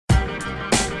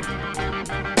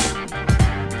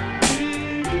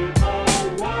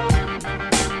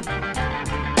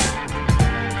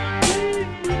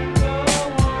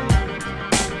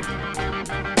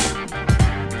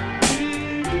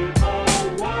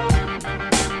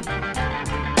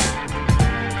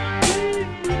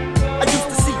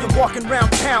rocking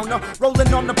round town,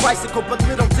 rolling on the bicycle. But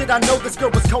little did I know this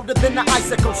girl was colder than the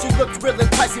icicle. She looked real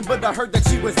enticing, but I heard that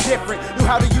she was different. Knew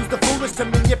how to use the foolish to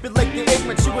manipulate the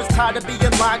ignorant. She was tired of being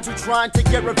lied to, trying to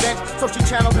get revenge. So she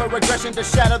channeled her aggression to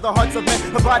shatter the hearts of men.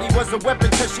 Her body was a weapon,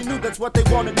 cause she knew that's what they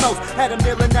wanted most. Had a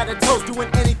million at her toes, doing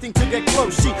anything to get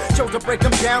close. She chose to break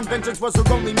them down, vengeance was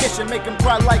her only mission. Make them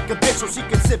cry like a bitch so she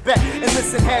could sit back and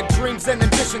listen. Had dreams and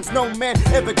ambitions no man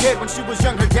ever did. When she was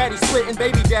young, her daddy split and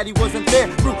baby daddy wasn't there.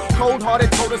 Grew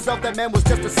cold-hearted, told herself that man was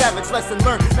just a savage. Lesson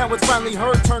learned, now it's finally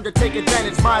her turn to take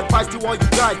advantage. My advice to all you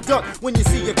guys, duck when you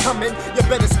see her coming. You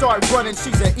better start running,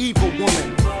 she's an evil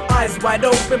woman. Eyes wide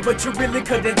open, but you really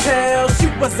couldn't tell she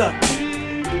was a.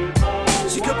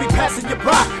 She could be passing you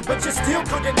by, but you still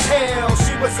couldn't tell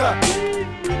she was a.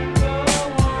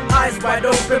 Eyes wide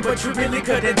open, but you really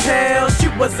couldn't tell she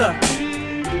was a.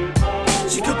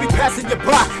 She could be passing you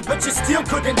by, but you still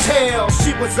couldn't tell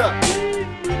she was a.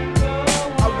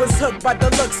 I was hooked by the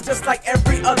looks just like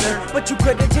every other, but you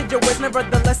couldn't change your ways,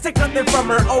 nevertheless take nothing from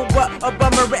her. Oh, what a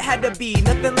bummer it had to be.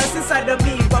 Nothing less inside of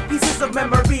me but pieces of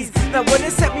memories that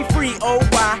wouldn't set me free. Oh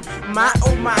my,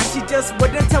 she just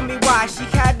wouldn't tell me why. She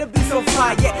had to be so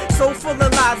fly, yet so full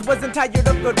of lies. Wasn't tired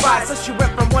of goodbyes, so she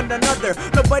went from one another.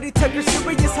 Nobody took her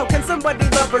serious, how can somebody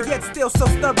love her, yet still so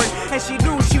stubborn? And she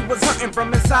knew she was hurting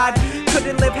from inside.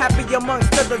 Couldn't live happy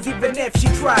amongst others even if she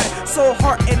tried. Soul,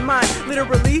 heart, and mind,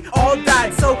 literally all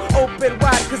died. So open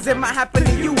wide, cause it might happen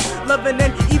to you. Loving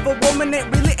an evil woman, it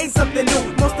really ain't something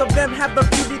new. Most of them have a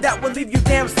beauty that will leave you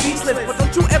damn speechless. But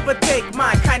don't you ever take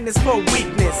my kindness for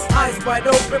weakness. Eyes wide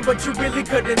open, but you really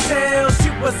couldn't tell she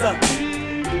was a.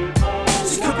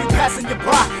 She could be passing you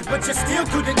by, but you still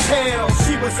couldn't tell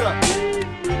she was a.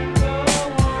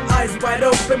 Eyes wide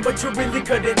open, but you really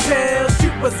couldn't tell she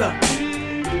was a.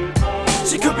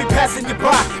 She could be passing you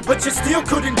by, but you still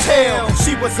couldn't tell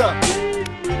she was a.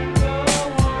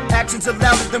 Actions are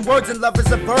louder than words and love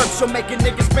is a verb. She'll make a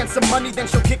nigga spend some money, then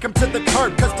she'll kick him to the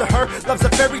curb. Cause to her, love's a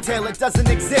fairy tale, it doesn't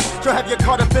exist. She'll have you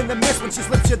caught up in the mist when she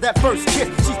slips you that first kiss.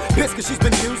 She's pissed cause she's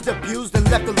been used, abused, and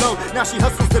left alone. Now she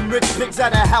hustles them rich pigs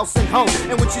out of house and home.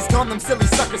 And when she's gone, them silly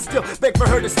suckers still beg for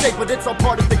her to stay. But it's all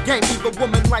part of the game, evil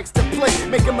woman likes to play.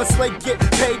 Make him a slave, get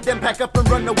paid, then pack up and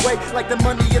run away. Like the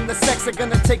money and the sex are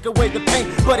gonna take away the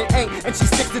pain. But it ain't, and she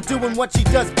sticks to doing what she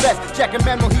does best. Jack a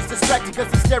man while he's distracted cause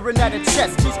he's staring at her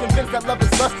chest. She's convinced that love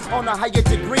is lust on a higher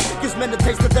degree. Gives men a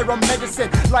taste of their own medicine,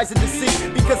 lies in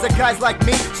deceit. Because of guys like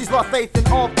me, she's lost faith in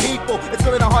all people. It's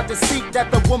really not hard to see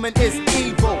that the woman is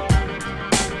evil.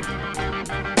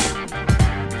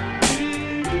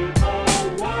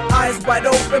 Eyes wide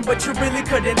open, but you really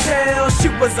couldn't tell she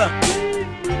was a.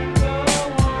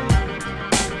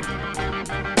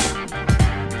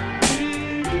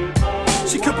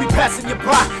 She could be passing you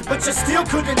by, but you still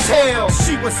couldn't tell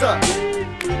she was a.